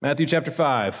Matthew chapter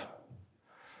 5.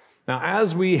 Now,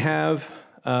 as we have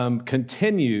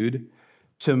continued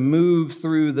to move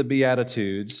through the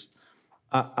Beatitudes,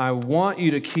 I want you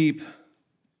to keep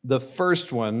the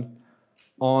first one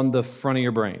on the front of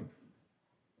your brain.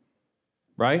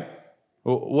 Right?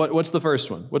 What's the first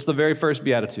one? What's the very first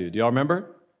Beatitude? Do y'all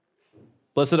remember?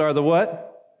 Blessed are the what?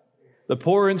 The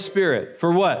poor in spirit.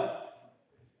 For what?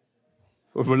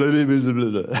 Come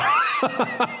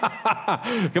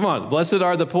on. Blessed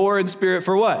are the poor in spirit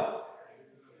for what?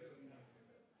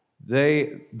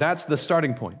 That's the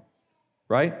starting point,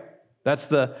 right? That's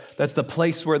the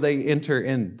place where they enter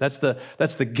in. That's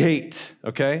the gate,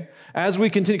 okay? As we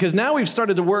continue, because now we've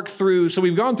started to work through, so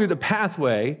we've gone through the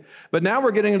pathway, but now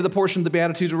we're getting into the portion of the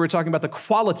Beatitudes where we're talking about the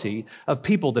quality of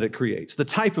people that it creates, the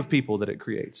type of people that it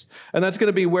creates. And that's going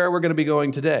to be where we're going to be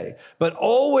going today. But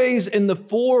always in the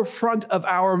forefront of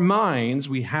our minds,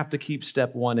 we have to keep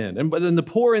step one in. And but then the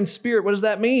poor in spirit, what does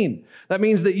that mean? That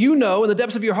means that you know in the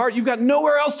depths of your heart, you've got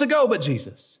nowhere else to go but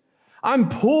Jesus. I'm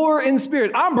poor in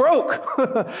spirit. I'm broke.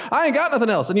 I ain't got nothing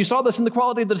else. And you saw this in the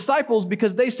quality of the disciples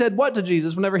because they said what to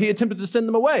Jesus whenever he attempted to send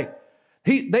them away?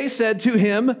 They said to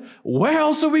him, where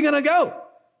else are we going to go?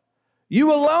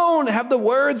 You alone have the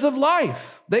words of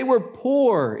life. They were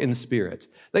poor in spirit.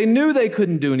 They knew they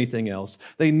couldn't do anything else.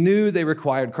 They knew they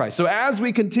required Christ. So as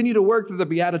we continue to work through the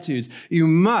Beatitudes, you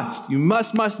must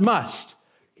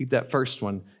keep that first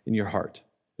one in your heart.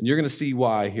 And you're going to see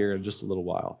why here in just a little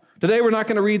while. Today, we're not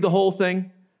going to read the whole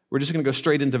thing. We're just going to go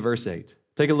straight into verse 8.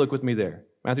 Take a look with me there.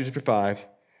 Matthew chapter 5,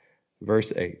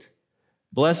 verse 8.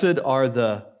 Blessed are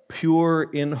the pure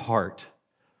in heart,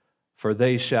 for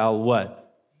they shall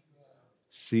what?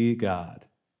 See God.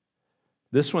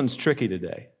 This one's tricky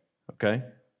today, okay?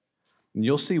 And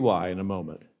you'll see why in a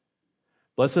moment.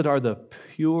 Blessed are the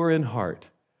pure in heart.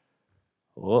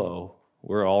 Uh-oh,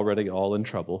 we're already all in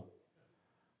trouble.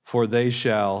 For they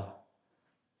shall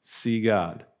see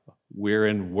God. We're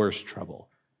in worse trouble.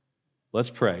 Let's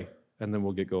pray, and then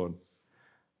we'll get going.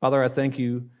 Father, I thank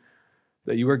you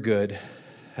that you are good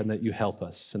and that you help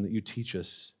us and that you teach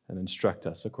us and instruct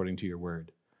us according to your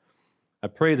word. I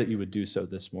pray that you would do so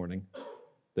this morning,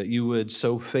 that you would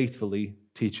so faithfully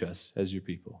teach us as your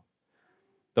people.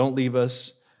 Don't leave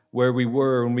us where we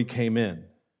were when we came in,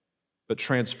 but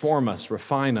transform us,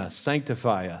 refine us,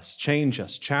 sanctify us, change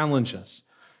us, challenge us,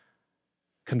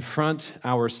 confront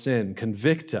our sin,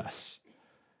 convict us,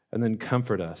 and then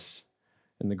comfort us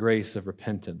in the grace of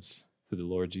repentance through the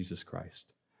Lord Jesus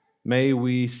Christ. May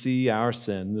we see our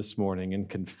sin this morning and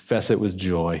confess it with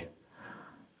joy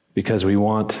because we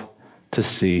want to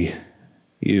see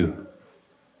you.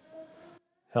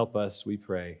 Help us, we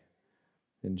pray,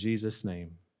 in Jesus'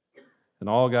 name. And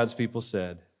all God's people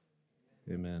said,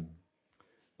 amen.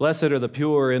 Blessed are the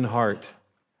pure in heart,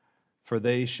 for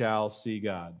they shall see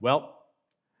God. Well,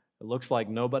 it looks like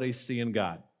nobody's seeing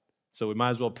God. So we might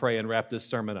as well pray and wrap this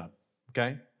sermon up,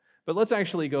 okay? But let's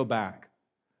actually go back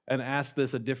and ask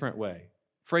this a different way.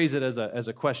 Phrase it as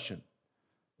a question.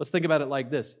 Let's think about it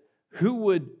like this. Who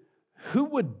would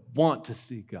want to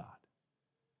see God?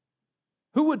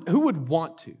 Who would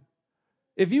want to?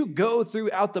 If you go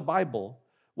throughout the Bible,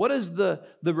 what is the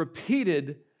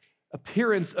repeated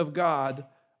appearance of God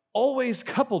always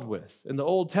coupled with in the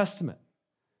Old Testament?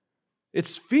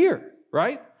 It's fear,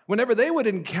 right? Whenever they would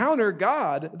encounter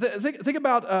God, think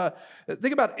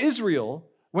about Israel.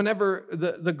 Whenever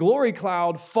the glory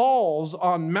cloud falls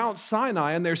on Mount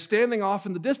Sinai and they're standing off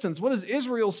in the distance, what does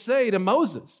Israel say to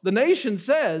Moses? The nation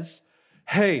says,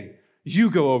 hey, you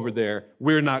go over there.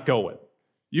 We're not going.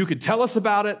 You can tell us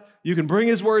about it. You can bring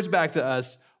his words back to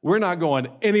us. We're not going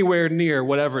anywhere near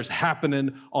whatever's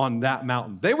happening on that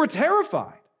mountain. They were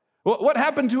terrified. What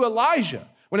happened to Elijah?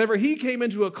 Whenever he came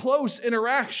into a close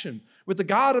interaction with the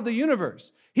God of the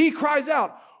universe, he cries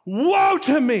out, woe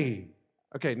to me.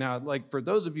 Okay, now, like for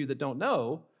those of you that don't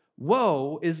know,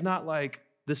 woe is not like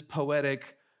this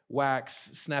poetic wax,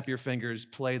 snap your fingers,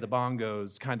 play the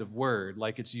bongos kind of word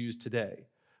like it's used today.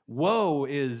 Woe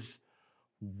is,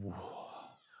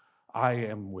 I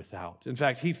am without. In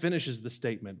fact, he finishes the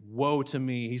statement, woe to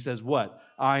me. He says what?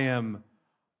 I am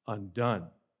undone.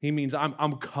 He means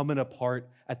I'm coming apart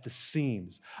at the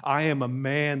seams. I am a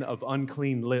man of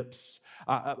unclean lips.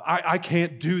 I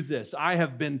can't do this. I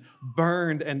have been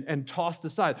burned and tossed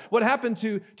aside. What happened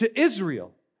to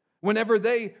Israel whenever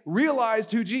they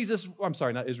realized who Jesus,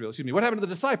 not Israel, excuse me. What happened to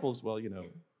the disciples? Well,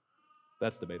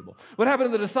 that's debatable. What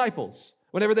happened to the disciples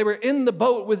whenever they were in the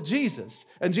boat with Jesus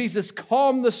and Jesus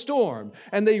calmed the storm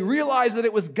and they realized that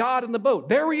it was God in the boat,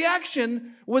 their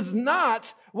reaction was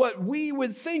not what we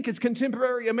would think as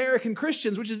contemporary American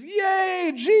Christians, which is,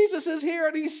 yay, Jesus is here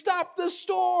and he stopped the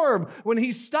storm. When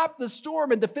he stopped the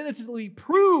storm and definitively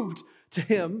proved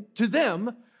to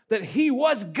them that he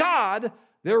was God,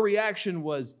 their reaction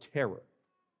was terror.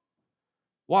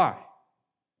 Why?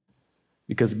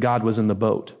 Because God was in the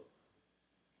boat.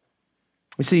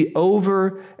 We see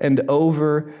over and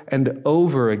over and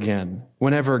over again,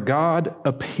 whenever God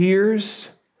appears,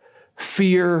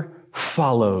 fear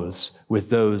follows with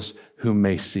those who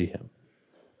may see him.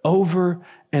 Over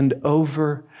and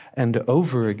over and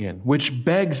over again, which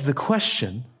begs the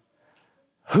question,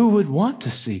 who would want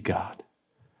to see God?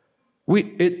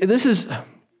 This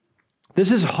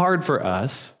is hard for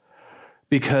us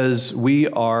because we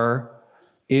are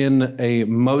in a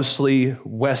mostly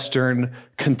Western,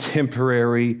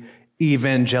 contemporary,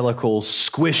 evangelical,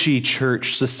 squishy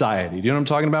church society. Do you know what I'm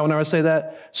talking about when I say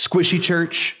that? Squishy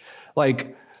church.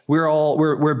 Like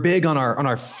we're big on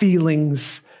our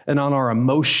feelings and on our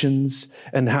emotions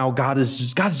and how God's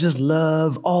just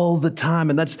love all the time,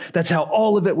 and that's how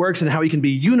all of it works and how he can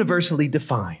be universally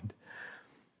defined.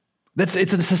 It's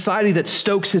a society that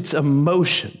stokes its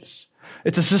emotions.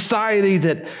 It's a society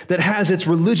that has its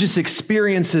religious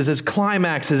experiences as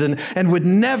climaxes and would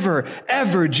never,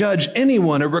 ever judge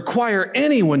anyone or require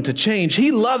anyone to change.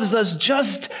 He loves us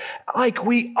just like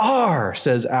we are,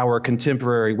 says our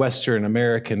contemporary Western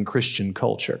American Christian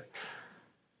culture.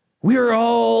 We are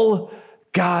all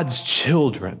God's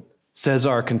children, says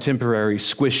our contemporary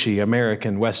squishy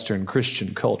American Western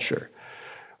Christian culture.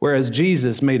 Whereas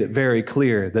Jesus made it very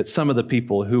clear that some of the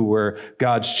people who were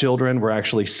God's children were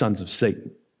actually sons of Satan.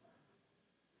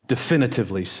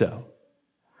 Definitively so.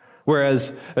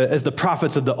 Whereas as the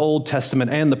prophets of the Old Testament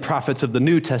and the prophets of the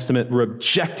New Testament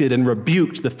rejected and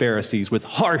rebuked the Pharisees with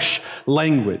harsh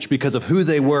language because of who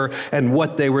they were and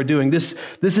what they were doing. This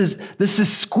is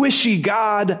squishy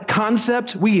God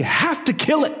concept. We have to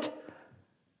kill it.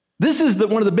 This is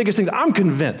one of the biggest things, I'm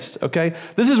convinced, okay?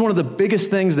 This is one of the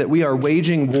biggest things that we are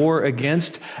waging war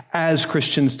against as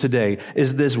Christians today,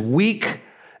 is this weak,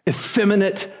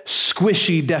 effeminate,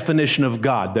 squishy definition of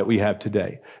God that we have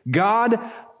today. God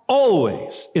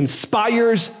always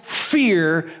inspires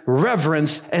fear,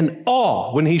 reverence, and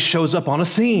awe when he shows up on a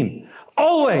scene.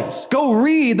 Always. Go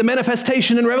read the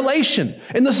manifestation in Revelation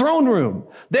in the throne room.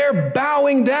 They're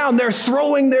bowing down. They're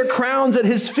throwing their crowns at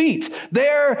his feet.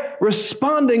 They're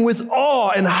responding with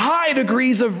awe and high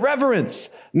degrees of reverence,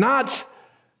 not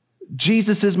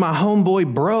Jesus is my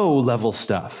homeboy bro level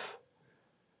stuff.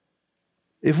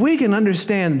 If we can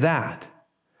understand that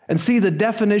and see the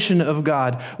definition of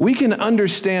God, we can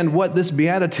understand what this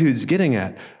beatitude's getting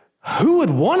at. Who would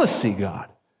want to see God?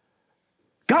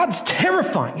 God's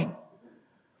terrifying.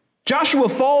 Joshua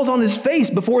falls on his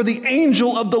face before the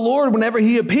angel of the Lord whenever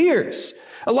he appears.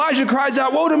 Elijah cries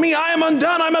out, "Woe to me, I am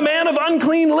undone. I'm a man of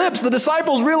unclean lips." The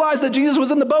disciples realized that Jesus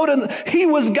was in the boat and he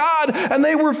was God, and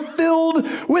they were filled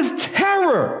with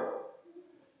terror.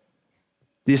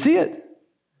 Do you see it?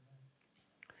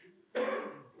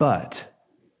 But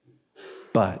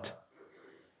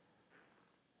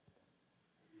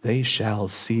they shall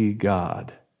see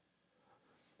God.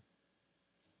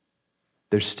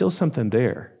 There's still something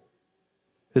there,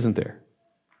 isn't there?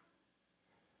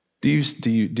 Do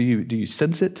you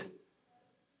sense it?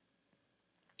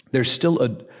 There's still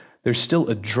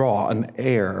a draw, an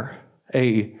air,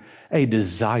 a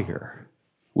desire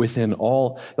within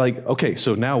all, okay,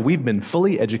 so now we've been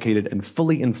fully educated and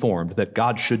fully informed that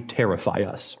God should terrify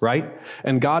us, right?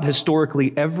 And God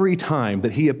historically, every time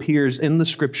that he appears in the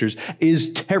scriptures,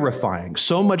 is terrifying,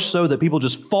 so much so that people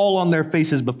just fall on their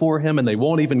faces before him and they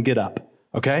won't even get up,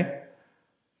 okay?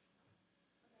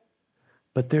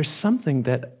 But there's something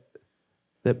that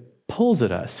pulls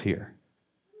at us here.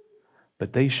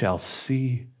 But they shall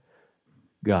see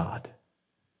God.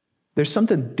 There's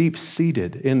something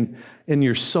deep-seated in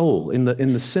your soul, in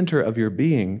the center of your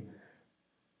being,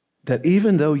 that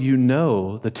even though you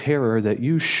know the terror that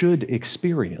you should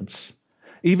experience,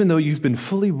 even though you've been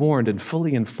fully warned and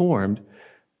fully informed,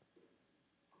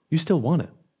 you still want it.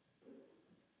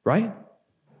 Right?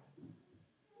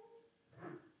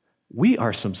 We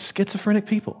are some schizophrenic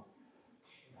people.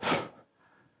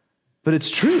 But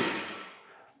it's true.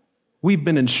 We've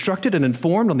been instructed and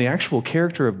informed on the actual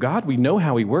character of God. We know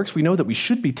how he works. We know that we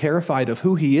should be terrified of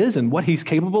who he is and what he's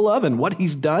capable of and what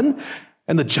he's done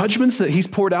and the judgments that he's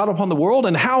poured out upon the world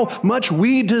and how much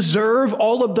we deserve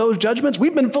all of those judgments.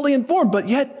 We've been fully informed, but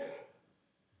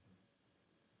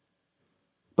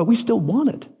we still want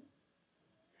it.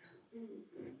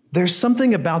 there's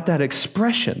something about that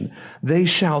expression, they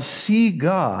shall see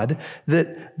God,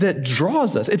 that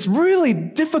draws us. It's really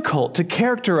difficult to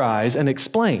characterize and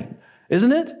explain,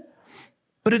 isn't it?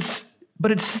 But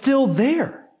it's still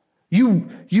there.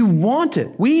 You want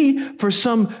it. We, for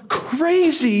some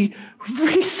crazy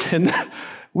reason,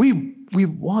 we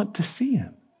want to see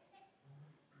him.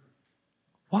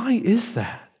 Why is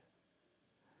that?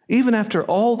 Even after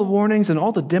all the warnings and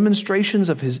all the demonstrations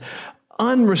of his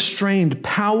unrestrained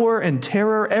power and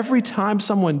terror, every time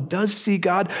someone does see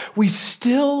God, we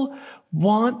still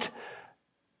want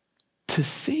to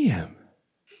see him.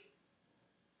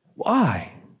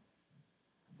 Why?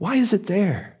 Why is it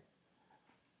there?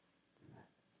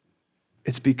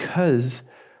 It's because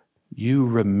you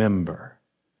remember.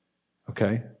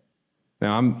 Okay?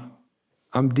 Now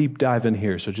I'm deep diving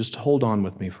here, so just hold on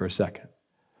with me for a second.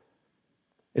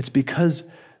 It's because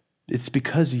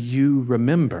you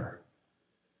remember.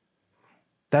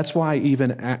 That's why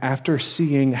even after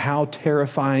seeing how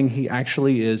terrifying he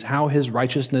actually is, how his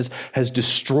righteousness has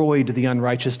destroyed the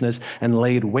unrighteousness and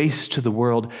laid waste to the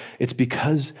world, it's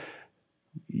because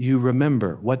you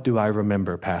remember. What do I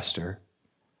remember, Pastor?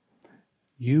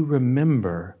 You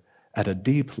remember at a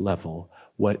deep level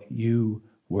what you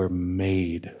were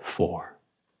made for.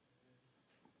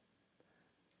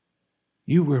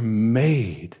 You were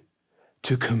made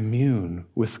to commune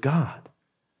with God,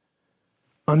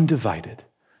 undivided,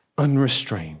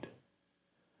 unrestrained.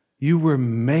 You were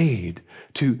made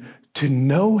to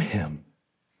know him.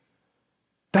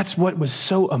 That's what was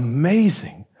so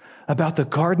amazing about the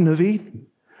Garden of Eden.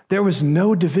 There was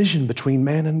no division between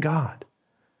man and God.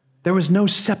 There was no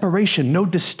separation, no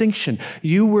distinction.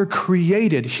 You were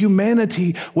created.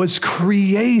 Humanity was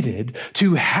created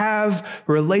to have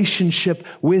relationship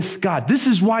with God. This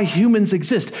is why humans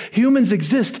exist. Humans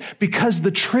exist because the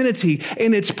Trinity,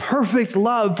 in its perfect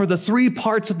love for the three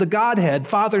parts of the Godhead,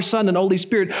 Father, Son, and Holy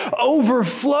Spirit,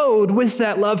 overflowed with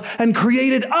that love and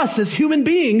created us as human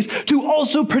beings to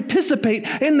also participate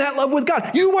in that love with God.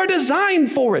 You were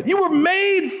designed for it. You were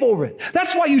made for it.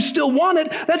 That's why you still want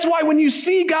it. That's why when you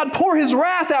see God pour his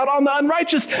wrath out on the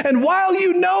unrighteous, and while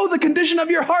you know the condition of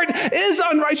your heart is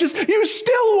unrighteous, you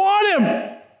still want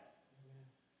him.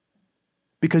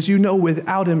 Because you know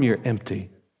without him you're empty.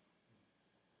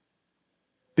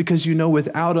 Because you know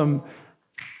without him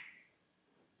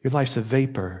your life's a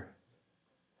vapor.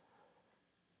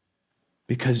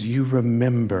 Because you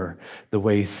remember the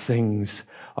way things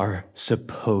are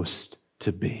supposed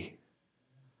to be.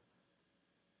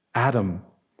 Adam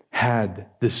had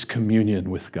this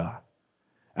communion with God.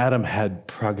 Adam had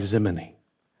proximity.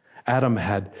 Adam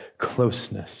had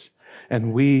closeness.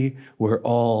 And we were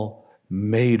all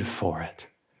made for it.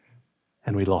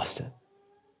 And we lost it.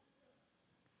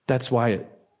 That's why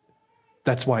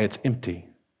it's empty,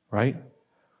 right?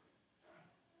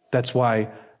 That's why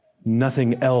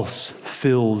nothing else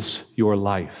fills your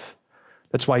life.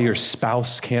 That's why your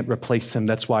spouse can't replace him.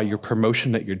 That's why your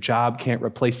promotion at your job can't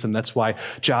replace him. That's why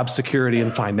job security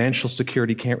and financial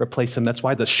security can't replace him. That's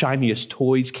why the shiniest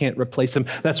toys can't replace him.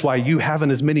 That's why you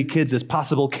having as many kids as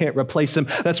possible can't replace him.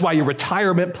 That's why your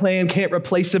retirement plan can't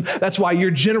replace him. That's why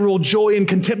your general joy and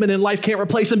contentment in life can't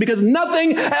replace him, because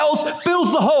nothing else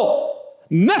fills the hole.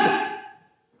 Nothing.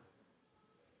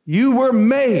 You were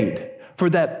made for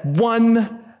that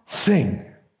one thing,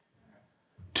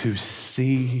 to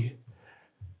see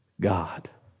God.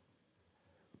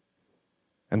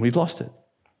 And we've lost it.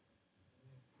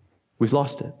 We've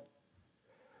lost it.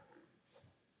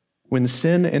 When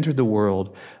sin entered the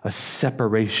world, a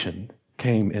separation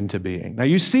came into being. Now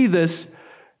you see this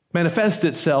manifest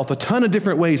itself a ton of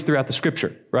different ways throughout the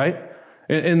scripture, right?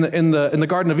 In the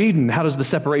Garden of Eden, how does the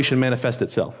separation manifest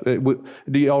itself?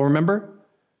 Do you all remember?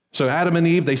 So Adam and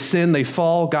Eve, they sin, they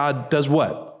fall. God does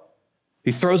what?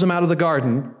 He throws them out of the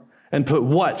garden and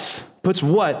puts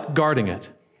what guarding it?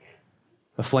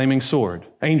 A flaming sword.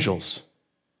 Angels.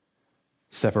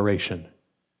 Separation.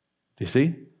 Do you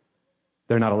see?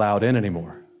 They're not allowed in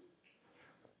anymore.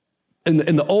 In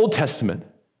the Old Testament,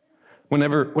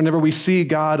 whenever we see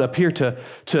God appear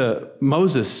to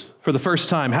Moses for the first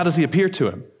time, how does he appear to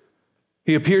him?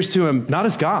 He appears to him not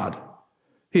as God.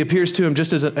 He appears to him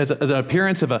just as an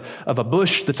appearance of a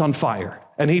bush that's on fire.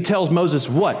 And he tells Moses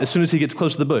what as soon as he gets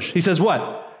close to the bush? He says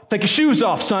what? Take your shoes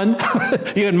off, son.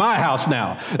 You're in my house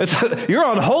now. You're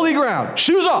on holy ground.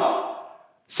 Shoes off.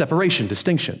 Separation,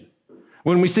 distinction.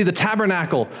 When we see the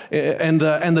tabernacle and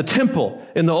the temple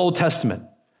in the Old Testament,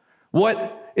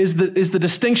 what is the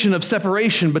distinction of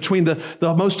separation between the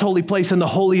most holy place and the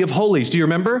Holy of Holies? Do you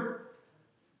remember?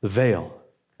 The veil.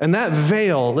 And that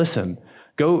veil, listen,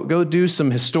 Go do some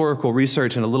historical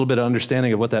research and a little bit of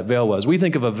understanding of what that veil was. We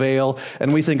think of a veil,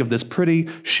 and we think of this pretty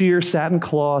sheer satin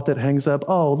cloth that hangs up.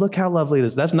 Oh, look how lovely it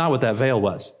is. That's not what that veil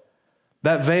was.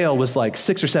 That veil was like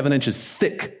 6 or 7 inches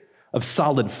thick of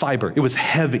solid fiber. It was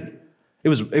heavy. It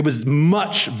was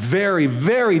much, very,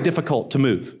 very difficult to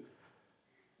move.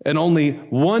 And only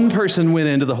one person went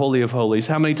into the Holy of Holies.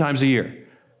 How many times a year?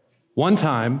 One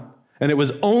time. And it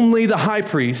was only the high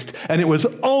priest, and it was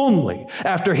only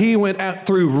after he went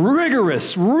through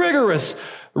rigorous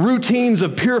routines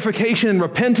of purification and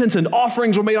repentance, and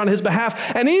offerings were made on his behalf.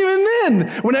 And even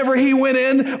then, whenever he went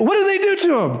in, what did they do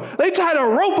to him? They tied a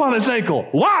rope on his ankle.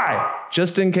 Why?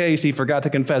 Just in case he forgot to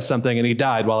confess something and he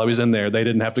died while he was in there. They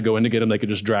didn't have to go in to get him. They could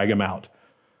just drag him out.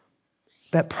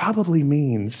 That probably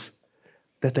means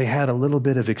that they had a little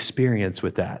bit of experience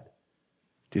with that.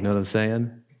 Do you know what I'm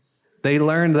saying? They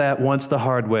learned that once the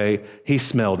hard way. He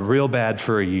smelled real bad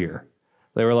for a year.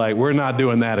 They were like, we're not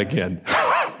doing that again.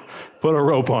 Put a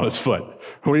rope on his foot.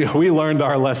 We learned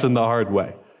our lesson the hard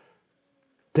way.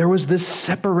 There was this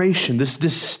separation, this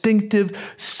distinctive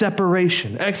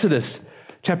separation. Exodus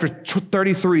chapter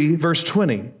 33, verse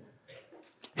 20.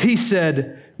 He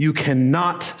said, you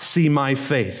cannot see my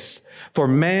face, for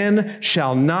man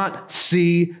shall not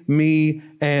see me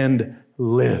and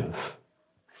live.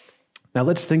 Now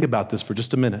let's think about this for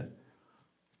just a minute.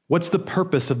 What's the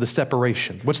purpose of the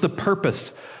separation? What's the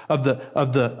purpose of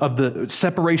the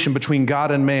separation between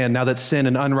God and man now that sin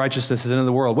and unrighteousness is in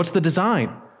the world? What's the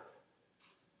design?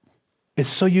 It's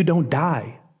so you don't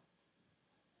die,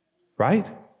 right?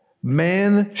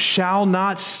 Man shall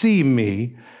not see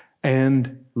me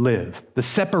and live. The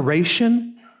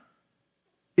separation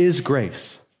is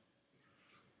grace.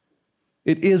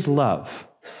 It is love.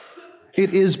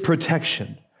 It is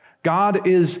protection. God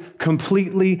is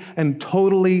completely and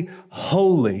totally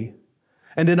holy,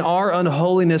 and in our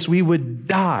unholiness, we would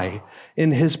die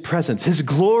in his presence. His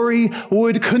glory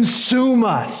would consume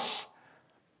us.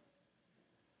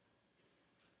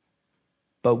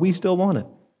 But we still want it.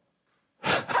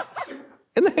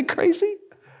 Isn't that crazy?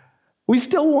 We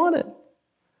still want it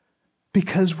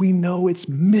because we know it's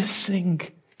missing.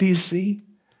 Do you see?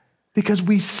 Because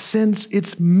we sense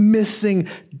it's missing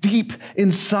deep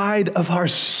inside of our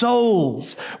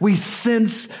souls. We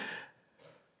sense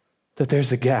that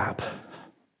there's a gap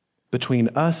between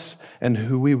us and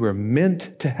who we were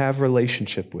meant to have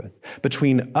relationship with,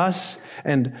 between us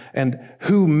and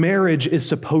who marriage is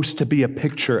supposed to be a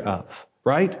picture of,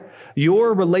 right?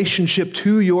 Your relationship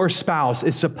to your spouse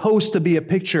is supposed to be a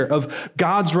picture of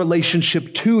God's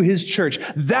relationship to his church.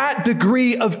 That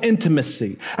degree of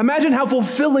intimacy. Imagine how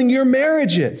fulfilling your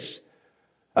marriage is.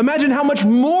 Imagine how much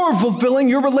more fulfilling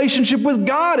your relationship with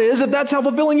God is if that's how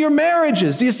fulfilling your marriage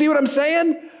is. Do you see what I'm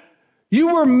saying?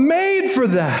 You were made for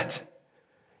that.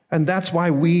 And that's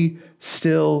why we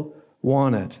still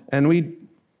want it. And we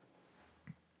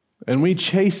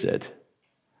chase it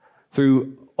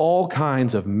through all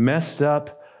kinds of messed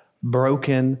up,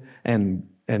 broken, and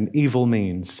evil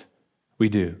means. We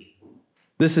do.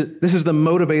 This is the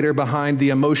motivator behind the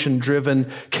emotion-driven,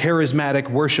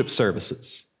 charismatic worship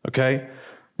services, okay?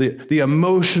 The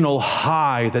emotional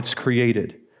high that's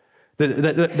created,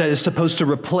 that is supposed to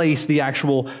replace the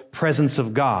actual presence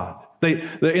of God.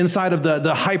 The inside of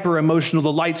the hyper-emotional,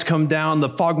 the lights come down, the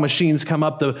fog machines come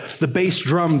up, the bass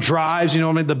drum drives, you know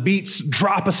what I mean? The beats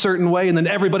drop a certain way, and then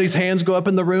everybody's hands go up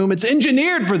in the room. It's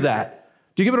engineered for that.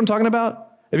 Do you get what I'm talking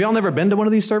about? Have y'all never been to one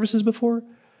of these services before?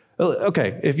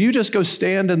 Okay, if you just go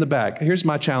stand in the back, here's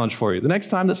my challenge for you. The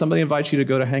next time that somebody invites you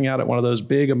to hang out at one of those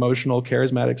big, emotional,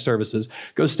 charismatic services,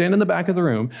 go stand in the back of the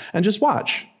room and just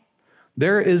watch.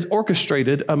 There is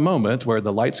orchestrated a moment where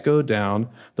the lights go down,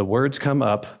 the words come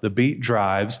up, the beat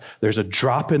drives, there's a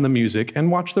drop in the music,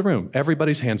 and watch the room.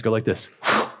 Everybody's hands go like this.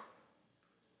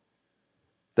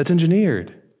 That's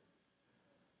engineered.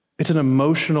 It's an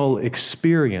emotional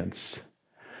experience.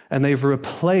 And they've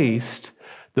replaced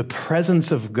the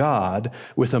presence of God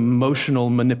with emotional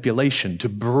manipulation to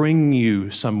bring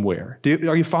you somewhere.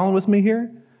 Are you following with me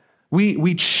here?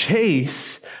 We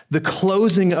chase the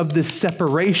closing of this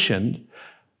separation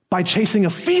by chasing a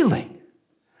feeling.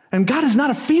 And God is not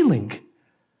a feeling.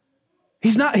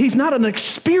 He's not an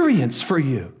experience for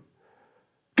you.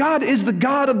 God is the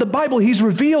God of the Bible. He's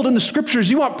revealed in the scriptures.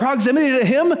 You want proximity to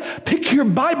him? Pick your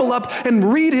Bible up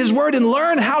and read his word and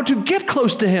learn how to get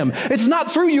close to him. It's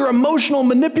not through your emotional,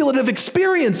 manipulative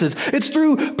experiences. It's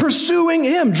through pursuing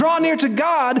him. Draw near to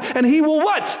God and he will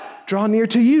what? Draw near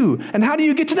to you. And how do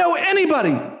you get to know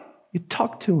anybody? You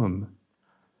talk to them.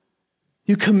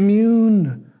 You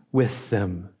commune with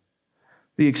them.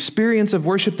 The experience of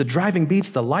worship, the driving beats,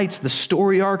 the lights, the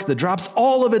story arc, the drops,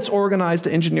 all of it's organized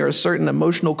to engineer a certain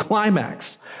emotional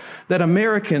climax that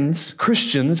Americans,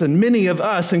 Christians, and many of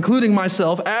us, including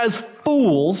myself, as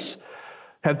fools,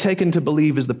 have taken to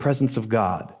believe is the presence of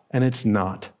God. And it's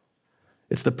not.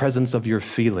 It's the presence of your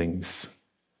feelings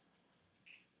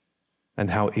and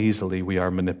how easily we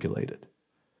are manipulated.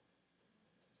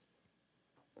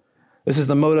 This is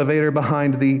the motivator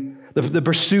behind the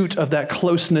pursuit of that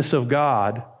closeness of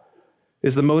God,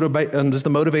 is the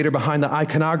motivator behind the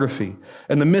iconography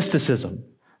and the mysticism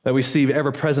that we see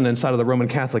ever present inside of the Roman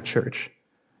Catholic Church.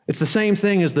 It's the same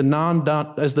thing as the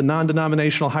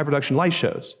non-denominational high production light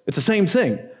shows. It's the same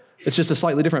thing. It's just a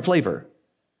slightly different flavor.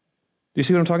 Do you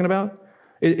see what I'm talking about?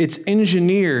 It's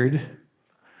engineered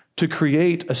to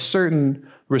create a certain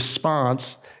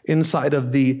response inside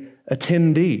of the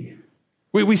attendee.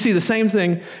 We see the same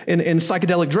thing in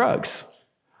psychedelic drugs.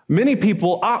 Many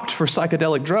people opt for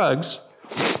psychedelic drugs.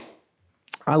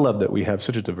 I love that we have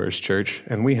such a diverse church,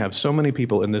 and we have so many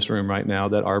people in this room right now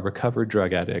that are recovered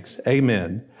drug addicts.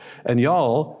 Amen. And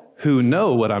y'all who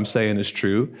know what I'm saying is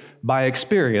true, by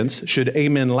experience, should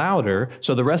amen louder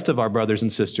so the rest of our brothers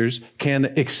and sisters can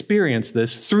experience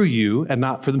this through you and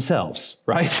not for themselves,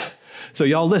 right? So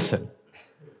y'all listen.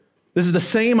 This is the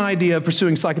same idea of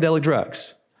pursuing psychedelic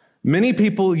drugs. Many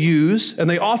people use, and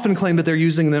they often claim that they're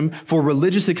using them for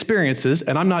religious experiences,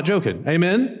 and I'm not joking.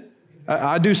 Amen?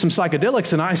 I do some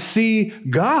psychedelics and I see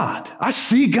God. I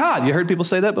see God. You heard people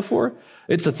say that before?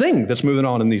 It's a thing that's moving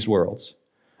on in these worlds.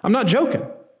 I'm not joking.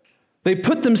 They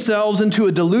put themselves into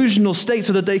a delusional state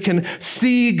so that they can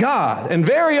see God. And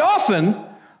very often,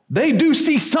 they do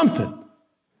see something.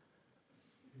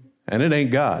 And it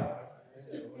ain't God.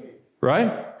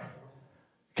 Right?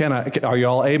 Are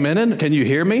y'all amening? Can you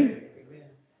hear me?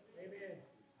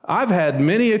 I've had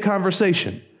many a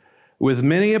conversation with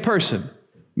many a person,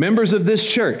 members of this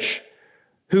church,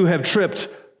 who have tripped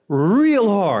real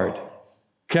hard,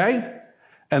 okay?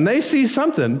 And they see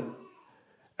something,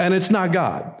 and it's not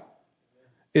God.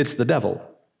 It's the devil.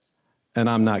 And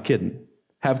I'm not kidding.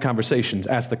 Have conversations,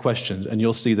 ask the questions, and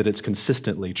you'll see that it's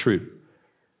consistently true.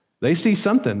 They see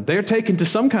something. They're taken to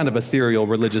some kind of ethereal,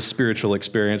 religious, spiritual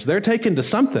experience. They're taken to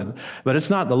something, but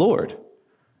it's not the Lord.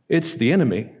 It's the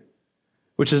enemy,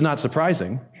 which is not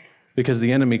surprising because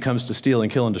the enemy comes to steal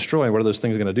and kill and destroy. What are those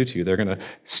things going to do to you? They're going to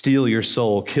steal your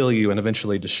soul, kill you, and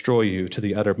eventually destroy you to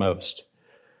the uttermost.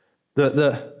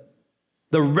 The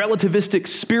relativistic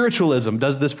spiritualism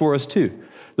does this for us too.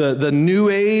 The New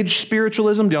Age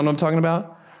spiritualism, do y'all know what I'm talking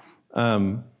about?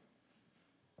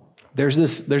 There's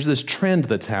this trend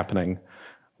that's happening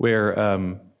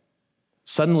where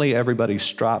suddenly everybody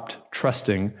stopped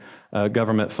trusting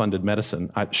government-funded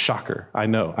medicine. Shocker, I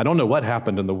know. I don't know what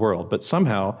happened in the world, but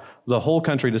somehow the whole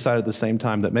country decided at the same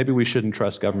time that maybe we shouldn't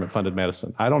trust government-funded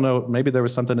medicine. I don't know, maybe there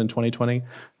was something in 2020.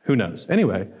 Who knows?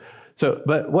 Anyway,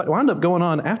 but what wound up going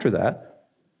on after that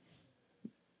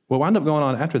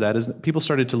is people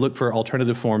started to look for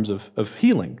alternative forms of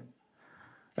healing.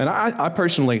 And I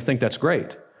personally think that's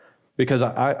great. Because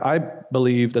I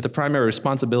believe that the primary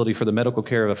responsibility for the medical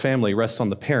care of a family rests on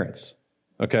the parents,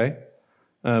 okay?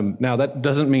 Now, that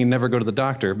doesn't mean never go to the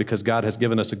doctor, because God has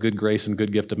given us a good grace and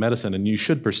good gift of medicine, and you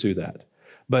should pursue that.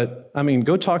 But,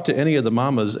 go talk to any of the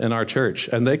mamas in our church,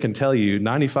 and they can tell you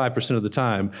 95% of the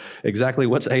time exactly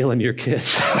what's ailing your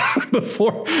kids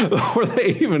before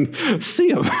they even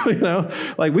see them,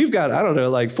 Like, we've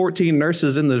got, 14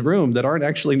 nurses in the room that aren't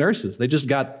actually nurses. They just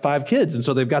got 5 kids, and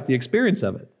so they've got the experience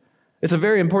of it. It's a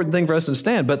very important thing for us to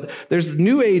understand, but there's this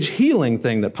New Age healing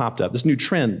thing that popped up, this new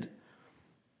trend.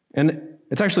 And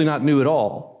it's actually not new at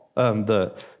all.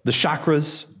 The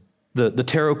chakras, the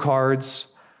tarot cards,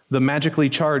 the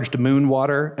magically charged moon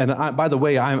water. And by the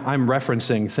way, I'm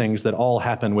referencing things that all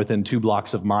happen within 2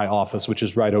 blocks of my office, which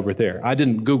is right over there. I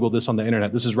didn't Google this on the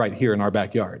internet. This is right here in our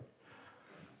backyard.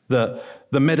 The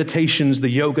meditations, the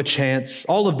yoga chants,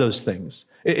 all of those things.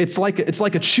 It's like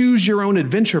a choose your own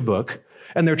adventure book.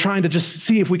 And they're trying to just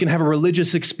see if we can have a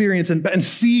religious experience and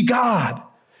see God.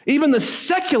 Even the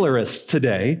secularists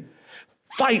today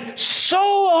fight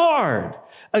so hard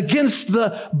against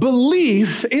the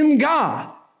belief in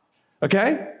God.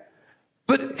 Okay?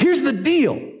 But here's the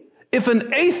deal. If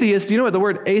an atheist, do you know what the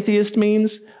word atheist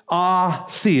means?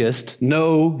 Theist,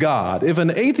 no God. If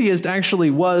an atheist actually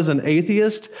was an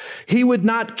atheist, he would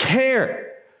not care.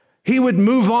 He would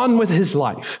move on with his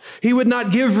life. He would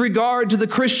not give regard to the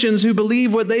Christians who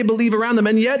believe what they believe around them,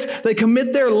 and yet they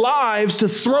commit their lives to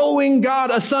throwing God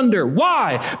asunder.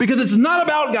 Why? Because it's not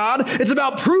about God. It's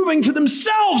about proving to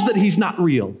themselves that he's not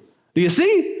real. Do you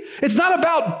see? It's not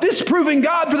about disproving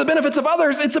God for the benefits of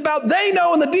others. It's about they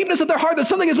know in the deepness of their heart that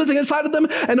something is missing inside of them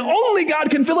and only God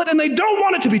can fill it, and they don't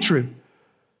want it to be true.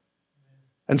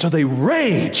 And so they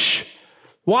rage.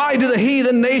 Why do the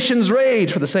heathen nations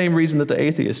rage? For the same reason that the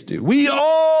atheists do. We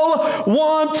all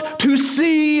want to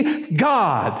see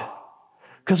God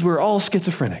because we're all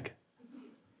schizophrenic.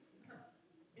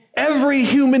 Every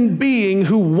human being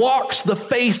who walks the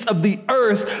face of the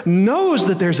earth knows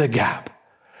that there's a gap.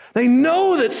 They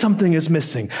know that something is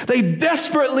missing. They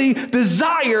desperately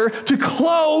desire to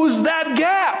close that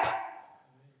gap.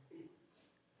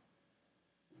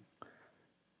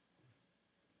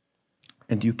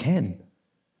 And you can.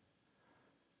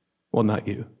 Well, not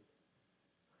you.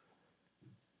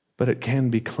 But it can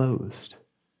be closed.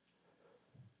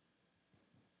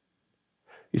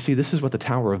 You see, this is what the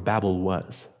Tower of Babel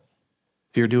was.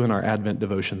 If you're doing our Advent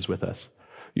devotions with us,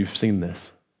 you've seen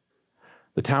this.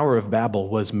 The Tower of Babel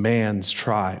was man's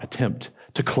attempt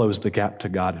to close the gap to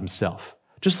God himself,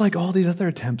 just like all these other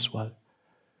attempts was.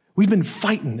 We've been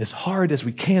fighting as hard as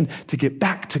we can to get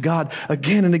back to God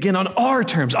again and again on our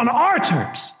terms.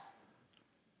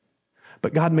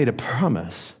 But God made a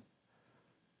promise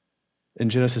in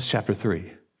Genesis chapter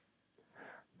 3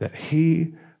 that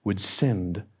he would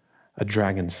send a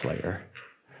dragon slayer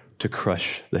to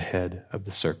crush the head of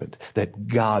the serpent, that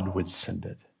God would send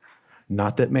it.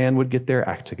 Not that man would get their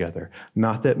act together,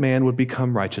 not that man would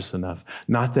become righteous enough,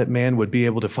 not that man would be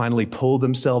able to finally pull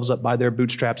themselves up by their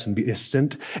bootstraps and be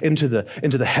sent into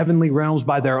the heavenly realms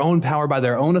by their own power, by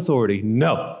their own authority.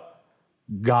 No,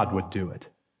 God would do it.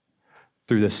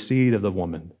 Through the seed of the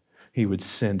woman, he would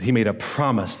send. He made a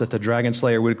promise that the dragon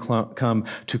slayer would come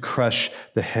to crush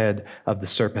the head of the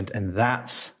serpent. And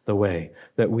that's the way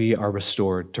that we are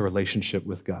restored to relationship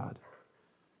with God.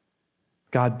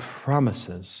 God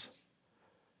promises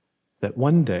that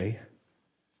one day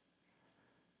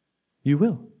you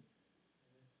will.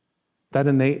 That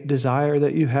innate desire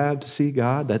that you have to see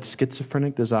God, that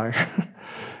schizophrenic desire,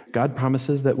 God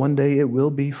promises that one day it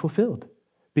will be fulfilled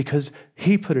because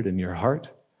he put it in your heart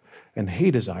and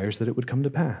he desires that it would come to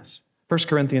pass. 1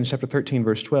 Corinthians chapter 13,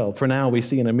 verse 12, for now we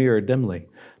see in a mirror dimly,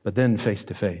 but then face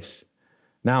to face.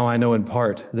 Now I know in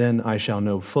part, then I shall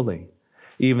know fully,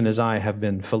 even as I have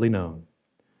been fully known.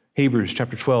 Hebrews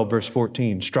chapter 12, verse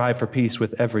 14, strive for peace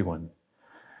with everyone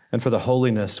and for the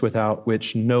holiness without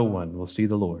which no one will see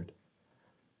the Lord.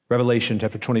 Revelation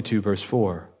chapter 22, verse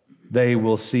 4, they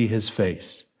will see his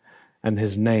face and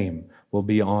his name will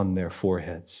be on their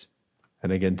foreheads.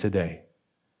 And again today,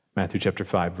 Matthew chapter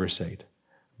 5, verse 8,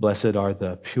 blessed are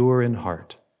the pure in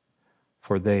heart,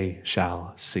 for they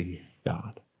shall see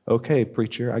God. Okay,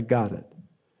 preacher, I got it.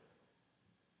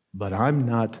 But I'm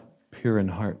not pure in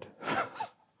heart.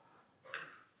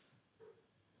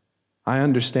 I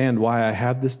understand why I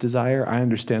have this desire. I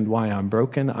understand why I'm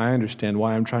broken. I understand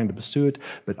why I'm trying to pursue it.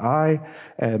 But I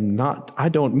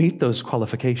don't meet those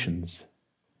qualifications.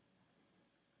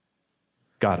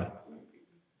 Got it.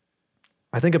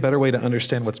 I think a better way to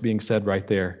understand what's being said right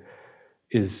there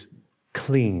is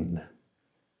clean.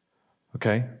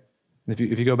 Okay? If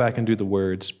you go back and do the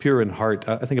words, pure in heart,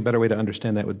 I think a better way to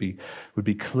understand that would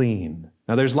be clean.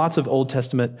 Now, there's lots of Old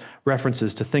Testament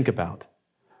references to think about.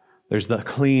 There's the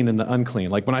clean and the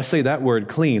unclean. Like when I say that word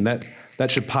clean, that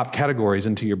should pop categories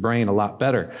into your brain a lot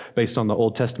better based on the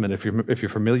Old Testament if you're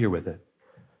familiar with it.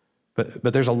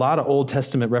 But there's a lot of Old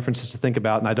Testament references to think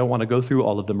about, and I don't want to go through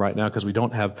all of them right now because we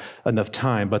don't have enough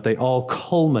time, but they all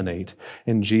culminate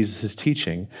in Jesus'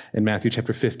 teaching in Matthew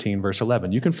chapter 15, verse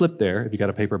 11. You can flip there if you got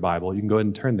a paper Bible. You can go ahead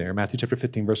and turn there, Matthew chapter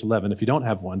 15, verse 11. If you don't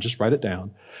have one, just write it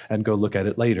down and go look at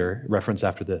it later, reference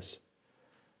after this.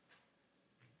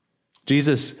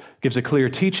 Jesus gives a clear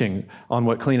teaching on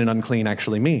what clean and unclean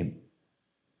actually mean.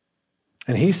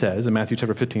 And he says in Matthew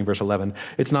chapter 15, verse 11,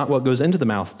 it's not what goes into the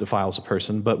mouth that defiles a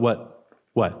person, but what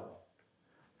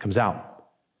comes out.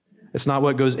 It's not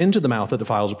what goes into the mouth that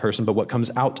defiles a person, but what comes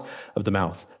out of the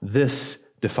mouth. This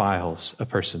defiles a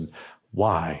person.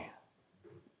 Why?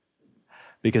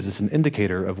 Because it's an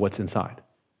indicator of what's inside.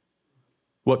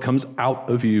 What comes out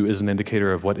of you is an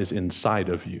indicator of what is inside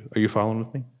of you. Are you following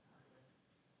with me?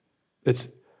 It's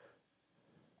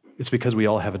because we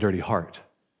all have a dirty heart.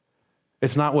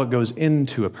 It's not what goes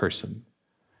into a person.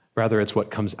 Rather, it's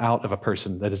what comes out of a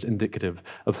person that is indicative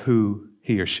of who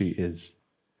he or she is.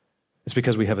 It's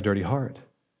because we have a dirty heart.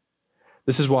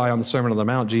 This is why on the Sermon on the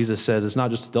Mount, Jesus says it's not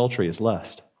just adultery, it's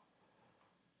lust.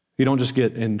 You don't just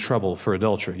get in trouble for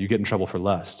adultery, you get in trouble for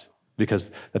lust because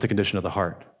that's a condition of the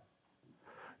heart.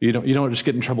 You don't just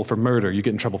get in trouble for murder, you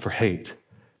get in trouble for hate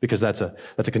because that's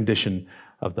a condition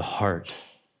of the heart.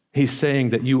 He's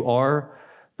saying that you are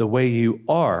the way you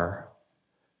are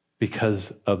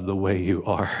because of the way you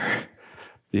are.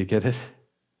 Do you get it?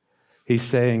 He's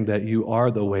saying that you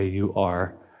are the way you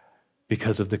are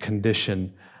because of the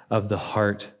condition of the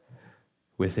heart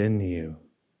within you.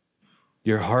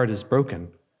 Your heart is broken.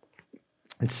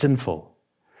 It's sinful.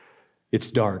 It's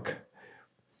dark.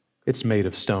 It's made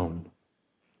of stone.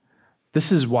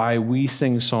 This is why we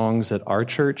sing songs at our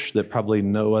church that probably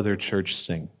no other church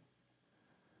sing.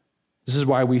 This is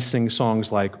why we sing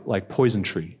songs like Poison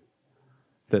Tree,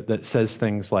 that says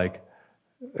things like,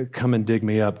 come and dig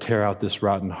me up, tear out this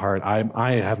rotten heart.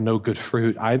 I have no good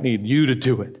fruit. I need you to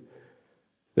do it.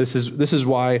 This is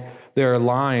why there are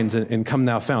lines in Come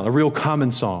Thou Fount, a real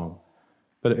common song.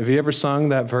 But have you ever sung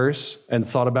that verse and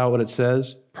thought about what it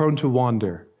says? Prone to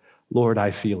wander, Lord,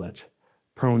 I feel it.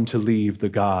 Prone to leave the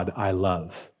God I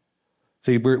love.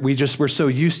 See, we're so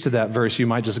used to that verse, you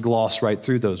might just gloss right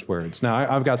through those words.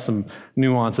 Now, I've got some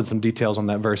nuance and some details on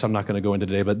that verse I'm not going to go into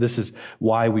today, but this is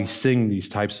why we sing these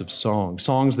types of songs.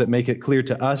 Songs that make it clear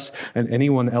to us and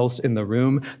anyone else in the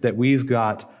room that we've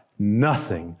got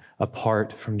nothing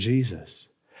apart from Jesus.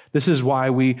 This is why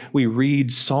we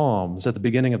read Psalms at the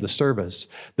beginning of the service,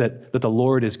 that the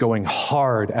Lord is going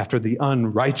hard after the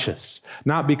unrighteous,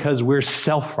 not because we're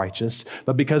self-righteous,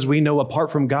 but because we know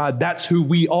apart from God, that's who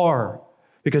we are.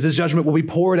 Because his judgment will be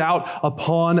poured out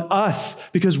upon us,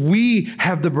 because we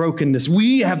have the brokenness,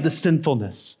 we have the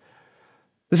sinfulness.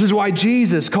 This is why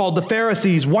Jesus called the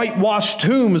Pharisees whitewashed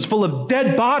tombs full of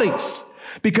dead bodies,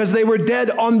 because they were dead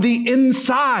on the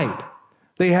inside.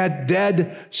 They had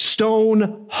dead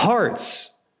stone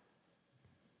hearts.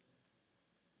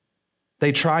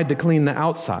 They tried to clean the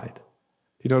outside.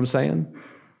 You know what I'm saying?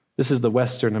 This is the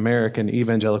Western American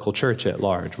evangelical church at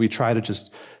large. We try to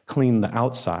just clean the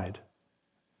outside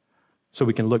so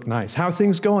we can look nice. How are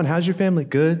things going? How's your family?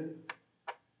 Good.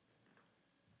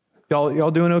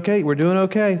 Y'all doing okay? We're doing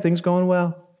okay. Things going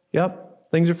well.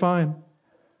 Yep, things are fine.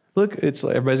 Look,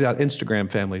 everybody's got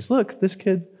Instagram families. Look, this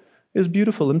kid is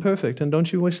beautiful and perfect, and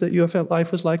don't you wish that your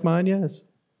life was like mine? Yes.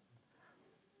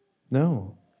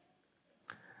 No.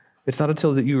 It's not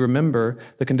until that you remember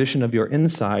the condition of your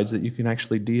insides that you can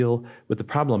actually deal with the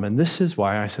problem. And this is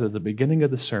why I said at the beginning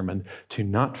of the sermon to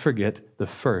not forget the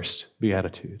first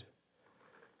beatitude.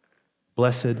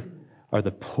 Blessed are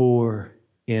the poor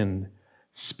in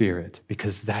spirit,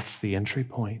 because that's the entry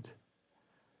point.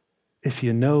 If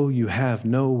you know you have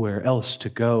nowhere else to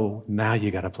go, now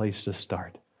you got a place to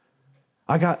start.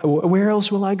 Where else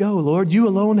will I go, Lord? You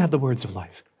alone have the words of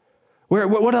life.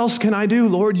 What else can I do,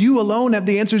 Lord? You alone have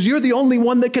the answers. You're the only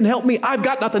one that can help me. I've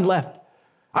got nothing left.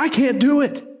 I can't do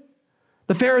it.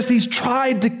 The Pharisees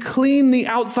tried to clean the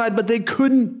outside, but they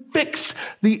couldn't fix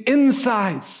the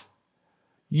insides.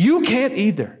 You can't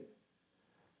either.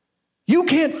 You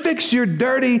can't fix your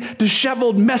dirty,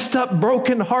 disheveled, messed up,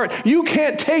 broken heart. You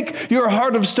can't take your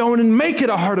heart of stone and make it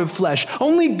a heart of flesh.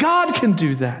 Only God can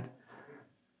do that.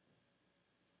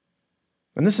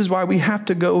 And this is why we have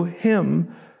to go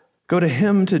to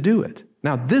him to do it.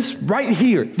 Now, this right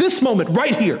here, this moment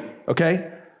right here,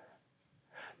 okay?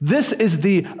 This is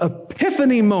the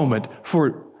epiphany moment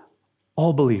for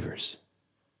all believers.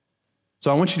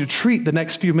 So I want you to treat the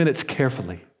next few minutes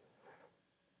carefully.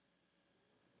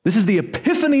 This is the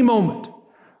epiphany moment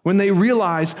when they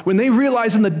realize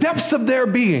in the depths of their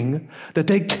being that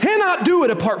they cannot do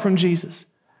it apart from Jesus.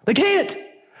 They can't.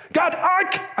 God,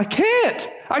 I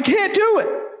can't do it.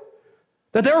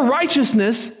 That their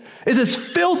righteousness is as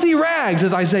filthy rags,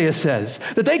 as Isaiah says,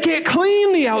 that they can't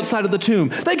clean the outside of the tomb.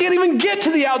 They can't even get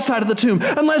to the outside of the tomb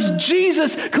unless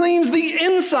Jesus cleans the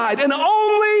inside, and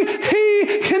only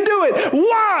he can do it.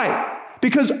 Why?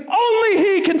 Because only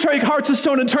he can take hearts of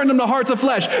stone and turn them to hearts of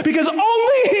flesh. Because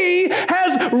only he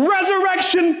has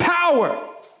resurrection power.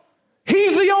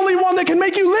 He's the only one that can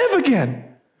make you live again.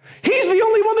 He's the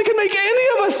only one that can make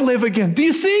any of us live again. Do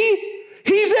you see?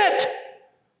 He's it.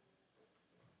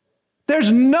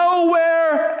 There's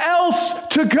nowhere else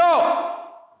to go.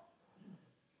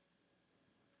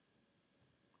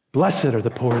 Blessed are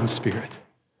the poor in spirit,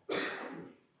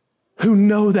 who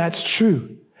know that's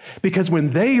true. Because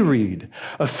when they read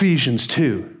Ephesians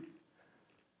 2,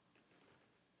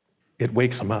 it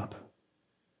wakes them up.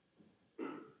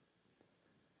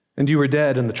 And you were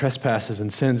dead in the trespasses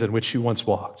and sins in which you once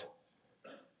walked,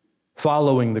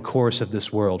 following the course of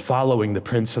this world, following the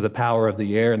prince of the power of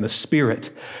the air and the spirit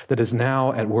that is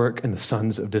now at work in the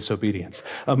sons of disobedience,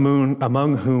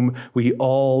 among whom we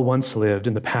all once lived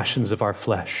in the passions of our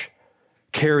flesh,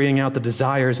 carrying out the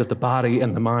desires of the body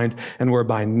and the mind, and were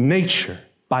by nature,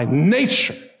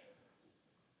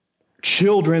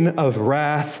 children of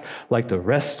wrath like the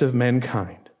rest of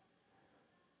mankind.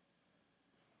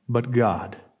 But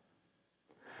God,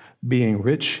 being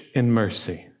rich in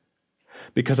mercy,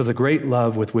 because of the great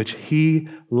love with which he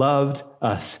loved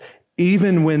us,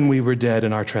 even when we were dead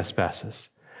in our trespasses,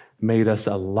 made us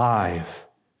alive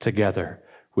together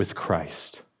with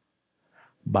Christ.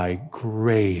 By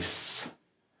grace,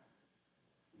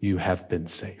 you have been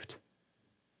saved.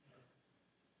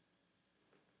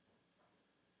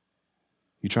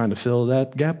 You trying to fill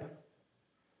that gap?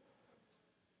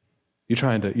 You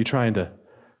trying to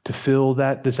fill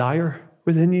that desire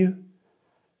within you?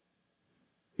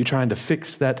 You trying to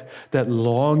fix that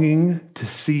longing to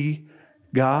see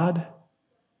God?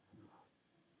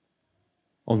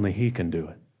 Only he can do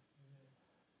it.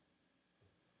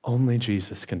 Only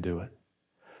Jesus can do it.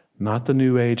 Not the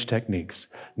New Age techniques,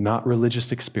 not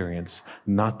religious experience,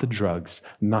 not the drugs,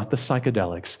 not the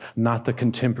psychedelics, not the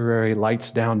contemporary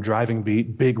lights down driving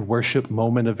beat, big worship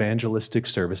moment evangelistic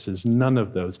services. None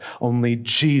of those. Only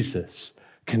Jesus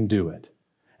can do it.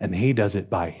 And he does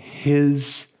it by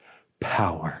his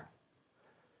power,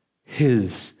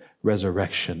 his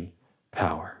resurrection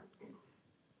power.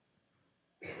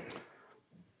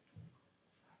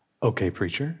 Okay,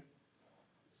 preacher.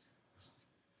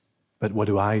 But what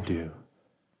do I do?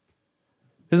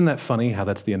 Isn't that funny how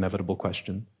that's the inevitable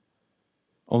question?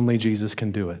 Only Jesus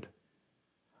can do it.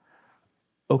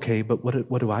 Okay, but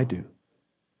what do I do?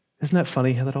 Isn't that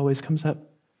funny how that always comes up?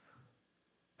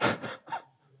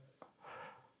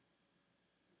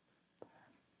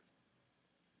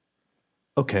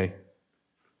 Okay.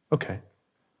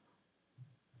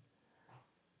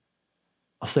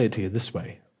 I'll say it to you this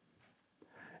way.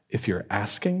 If you're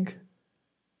asking,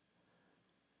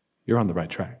 you're on the right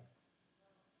track.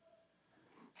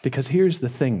 Because here's the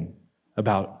thing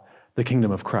about the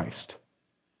kingdom of Christ.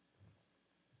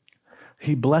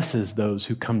 He blesses those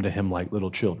who come to him like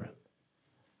little children.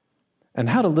 And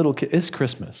how do little kids, it's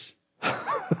Christmas.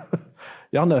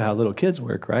 Y'all know how little kids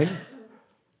work, right?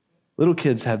 Little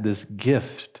kids have this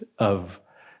gift of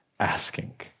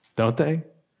asking, don't they?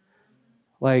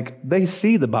 Like, they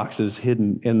see the boxes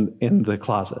hidden in the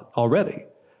closet already.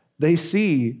 They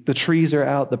see the trees are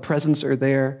out, the presents are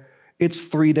there. It's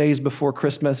 3 days before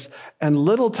Christmas, and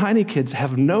little tiny kids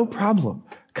have no problem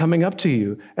coming up to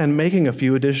you and making a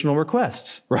few additional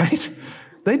requests, right?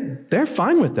 They're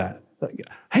fine with that. Like,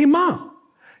 hey, Mom,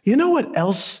 you know what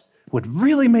else would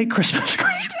really make Christmas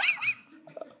great?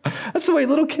 That's the way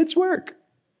little kids work.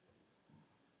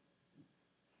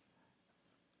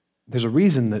 There's a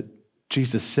reason that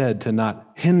Jesus said to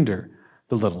not hinder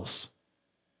the littles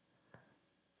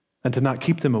and to not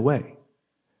keep them away,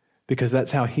 because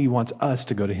that's how he wants us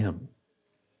to go to him.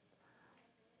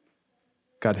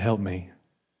 God help me.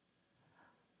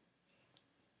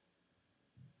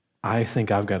 I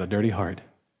think I've got a dirty heart,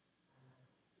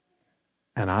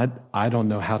 and I don't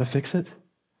know how to fix it,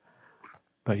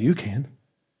 but you can.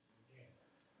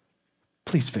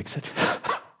 Please fix it.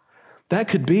 That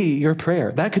could be your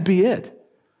prayer. That could be it.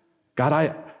 God,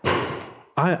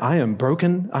 I am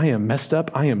broken. I am messed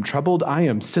up. I am troubled. I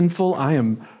am sinful. I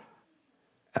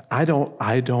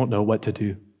don't know what to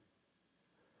do.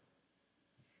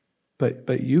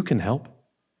 But you can help.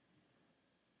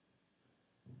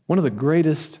 One of the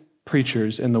greatest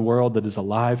preachers in the world that is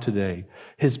alive today,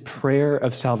 his prayer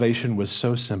of salvation was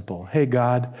so simple. Hey,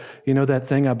 God, you know that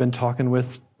thing I've been talking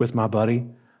with my buddy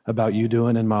about you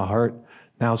doing in my heart?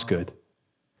 Now's good.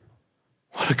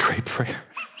 What a great prayer.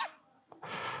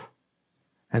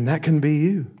 And that can be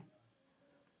you.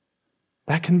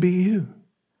 That can be you.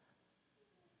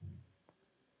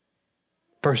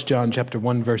 1 John chapter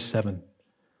 1, verse 7.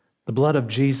 The blood of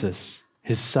Jesus,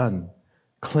 his Son,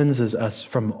 cleanses us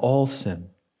from all sin.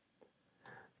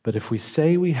 But if we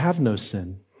say we have no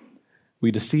sin,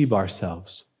 we deceive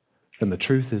ourselves, and the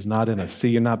truth is not in us. See,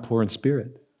 you're not poor in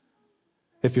spirit.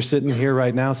 If you're sitting here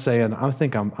right now saying, I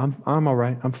think I'm all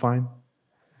right, I'm fine,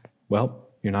 well,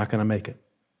 you're not going to make it.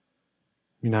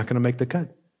 You're not going to make the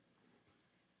cut.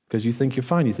 Because you think you're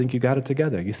fine. You think you got it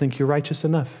together. You think you're righteous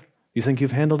enough. You think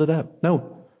you've handled it up.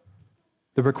 No.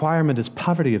 The requirement is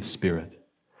poverty of spirit.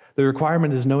 The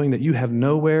requirement is knowing that you have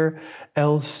nowhere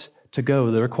else to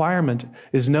go. The requirement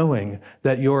is knowing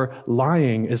that your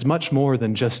lying is much more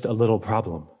than just a little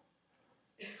problem.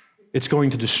 It's going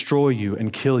to destroy you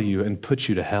and kill you and put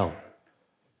you to hell.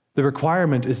 The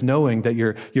requirement is knowing that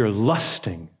your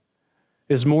lusting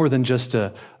is more than just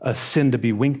a sin to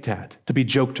be winked at, to be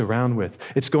joked around with.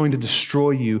 It's going to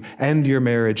destroy you and your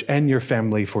marriage and your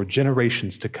family for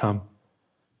generations to come.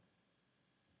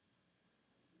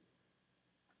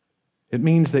 It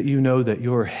means that you know that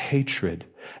your hatred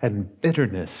and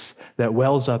bitterness that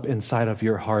wells up inside of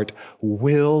your heart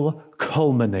will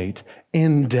culminate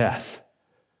in death.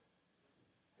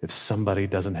 if somebody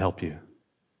doesn't help you.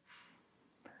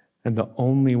 And the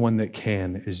only one that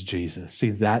can is Jesus. See,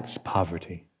 that's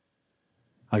poverty.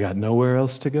 I got nowhere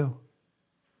else to go.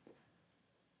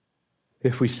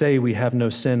 If we say we have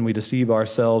no sin, we deceive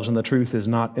ourselves and the truth is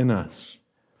not in us.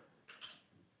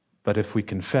 But if we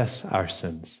confess our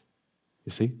sins,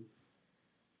 you see,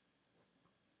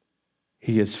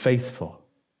 He is faithful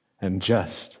and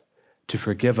just to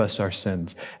forgive us our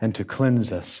sins and to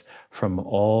cleanse us from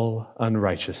all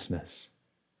unrighteousness.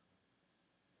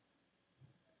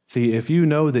 See, if you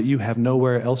know that you have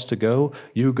nowhere else to go,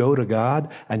 you go to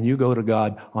God, and you go to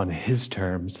God on His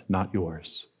terms, not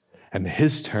yours. And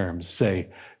His terms say,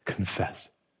 confess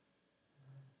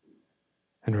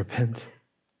and repent.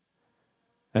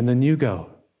 And then you go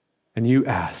and you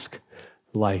ask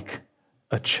like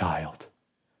a child.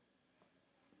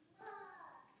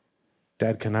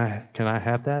 Dad, can I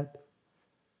have that?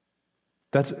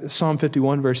 That's Psalm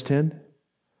 51, verse 10.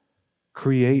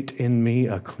 Create in me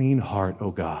a clean heart,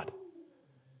 O God.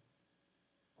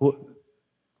 Well,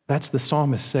 that's the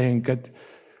psalmist saying, God,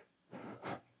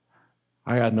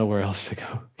 I got nowhere else to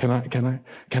go. Can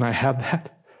I have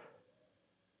that?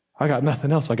 I got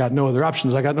nothing else. I got no other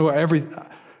options. I got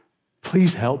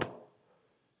please help.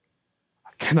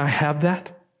 Can I have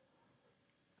that?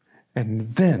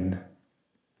 And then,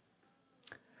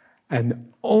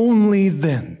 and only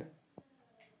then,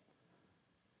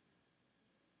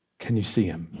 can you see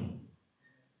Him?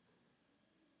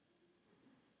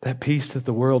 That peace that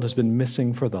the world has been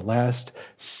missing for the last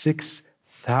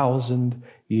 6,000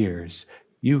 years,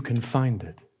 you can find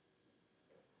it.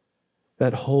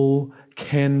 That hole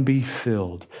can be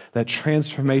filled. That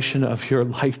transformation of your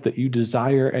life that you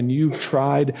desire, and you've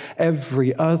tried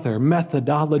every other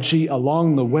methodology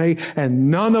along the way, and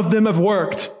none of them have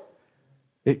worked.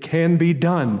 It can be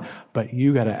done, but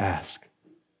you got to ask.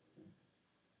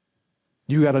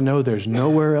 You got to know there's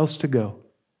nowhere else to go.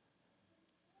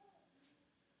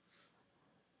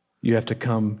 You have to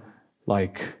come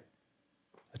like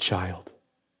a child.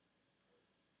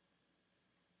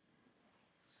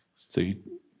 So are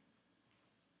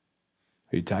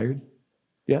you tired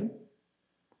yet?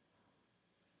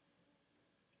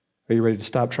 Are you ready to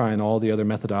stop trying all the other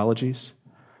methodologies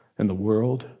in the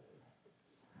world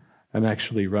and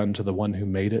actually run to the one who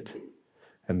made it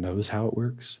and knows how it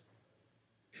works?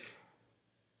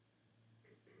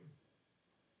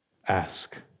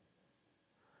 Ask,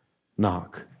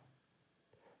 knock,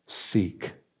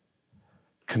 seek,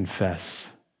 confess,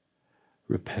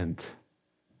 repent,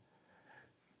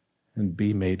 and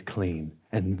be made clean.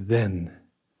 And then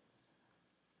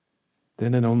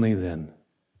and only then,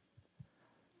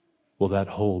 will that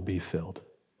hole be filled.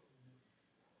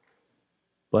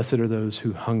 Blessed are those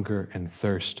who hunger and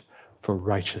thirst for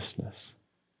righteousness.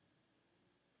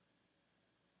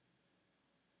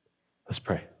 Let's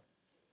pray.